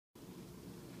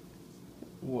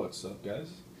What's up, guys?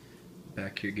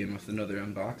 Back here again with another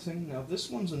unboxing. Now this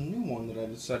one's a new one that I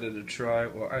decided to try.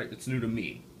 Well, it's new to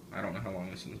me. I don't know how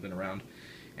long this one's been around.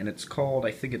 And it's called,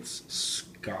 I think it's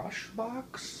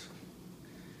Skoshbox?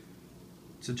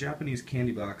 It's a Japanese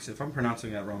candy box. If I'm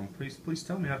pronouncing that wrong, please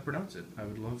tell me how to pronounce it. I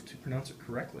would love to pronounce it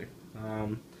correctly.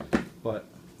 But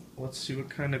let's see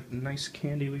what kind of nice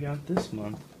candy we got this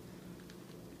month.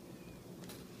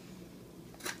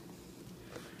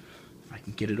 If I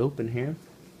can get it open here.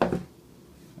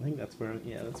 I think that's where,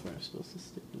 yeah, that's where I'm supposed to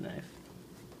stick the knife.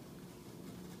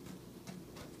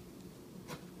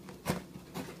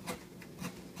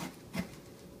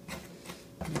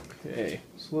 Okay,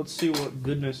 so let's see what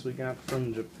goodness we got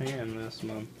from Japan this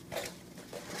month.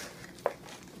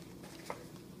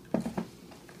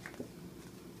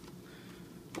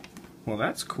 Well,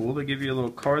 that's cool. They give you a little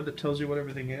card that tells you what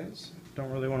everything is. Don't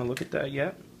really want to look at that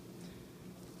yet.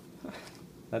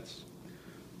 That's,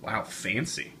 wow,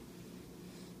 fancy.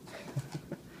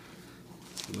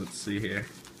 Let's see here.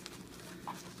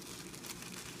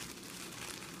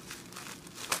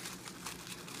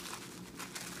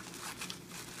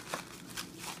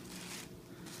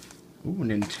 Ooh,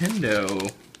 Nintendo.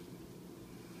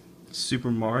 Super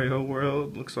Mario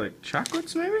World. Looks like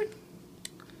chocolates, maybe?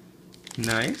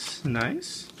 Nice,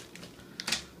 nice.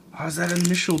 Oh, is that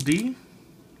initial D?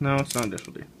 No, it's not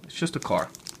initial D. It's just a car.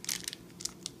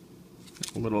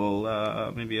 A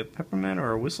little, maybe a peppermint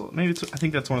or a whistle. Maybe it's, I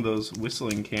think that's one of those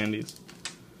whistling candies.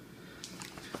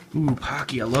 Ooh,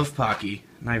 Pocky. I love Pocky.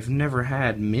 And I've never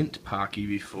had mint Pocky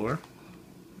before.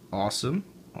 Awesome.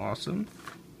 Awesome.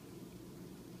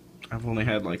 I've only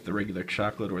had like the regular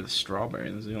chocolate or the strawberry.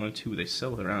 Those are the only two they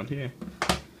sell around here.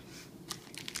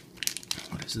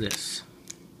 What is this?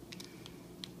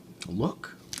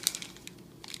 Look.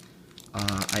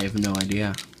 I have no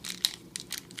idea.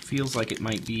 Feels like it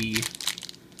might be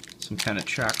some kind of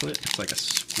chocolate. It's like a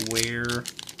square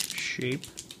shape.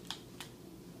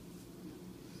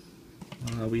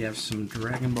 We have some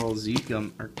Dragon Ball Z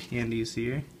gum or candies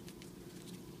here.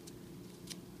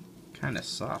 Kind of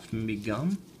soft, maybe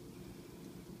gum.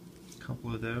 A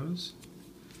couple of those.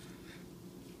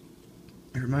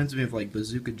 It reminds me of like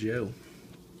Bazooka Joe.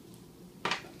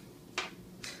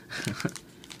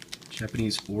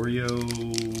 Japanese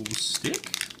Oreo stick?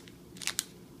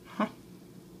 Huh.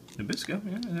 Nabisco,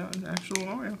 yeah, an actual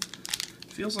Oreo.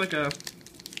 Feels like a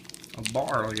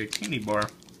bar, like a candy bar.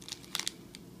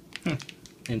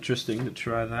 Interesting to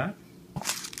try that.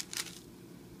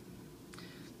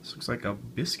 This looks like a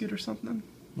biscuit or something.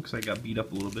 Looks like it got beat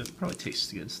up a little bit. Probably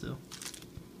tastes good still.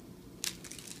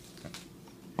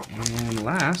 And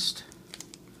last,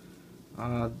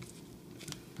 I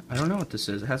don't know what this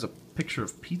is. It has a picture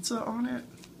of pizza on it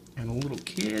and a little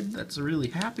kid that's really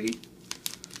happy.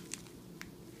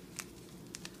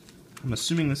 I'm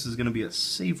assuming this is going to be a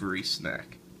savory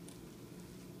snack.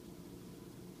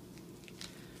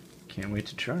 Can't wait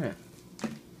to try it.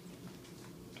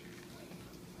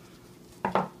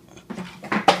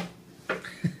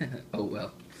 Oh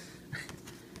well.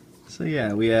 So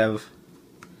yeah, we have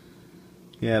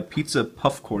pizza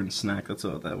puffcorn snack. That's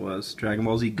what that was. Dragon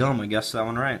Ball Z gum. I guessed that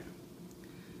one right.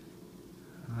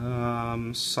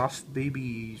 Soft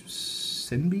baby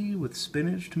senbei with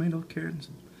spinach, tomato, carrots,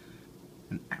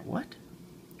 and what?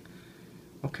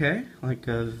 Okay, like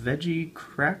a veggie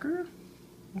cracker.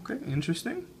 Okay,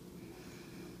 interesting.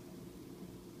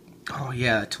 Oh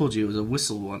yeah, I told you it was a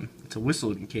whistle one. It's a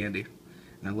whistling candy,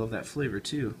 and I love that flavor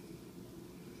too.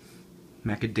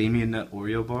 Macadamia nut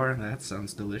Oreo bar. That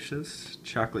sounds delicious.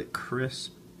 Chocolate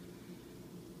crisp.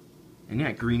 And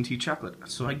yeah, green tea chocolate.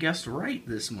 So I guessed right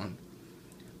this month.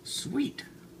 Sweet.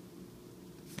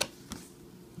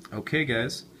 Okay,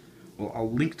 guys. Well,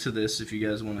 I'll link to this if you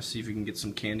guys want to see if you can get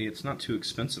some candy. It's not too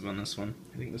expensive on this one.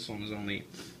 I think this one is only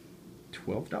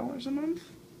 $12 a month.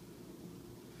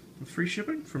 Free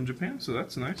shipping from Japan, so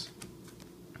that's nice.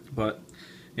 But,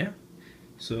 yeah.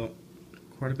 So,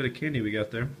 quite a bit of candy we got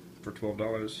there for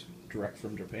 $12 direct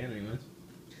from Japan, anyways.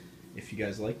 If you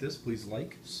guys like this, please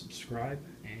like, subscribe,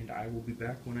 and I will be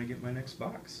back when I get my next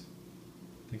box.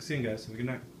 Thanks again, guys. Have a good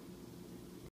night.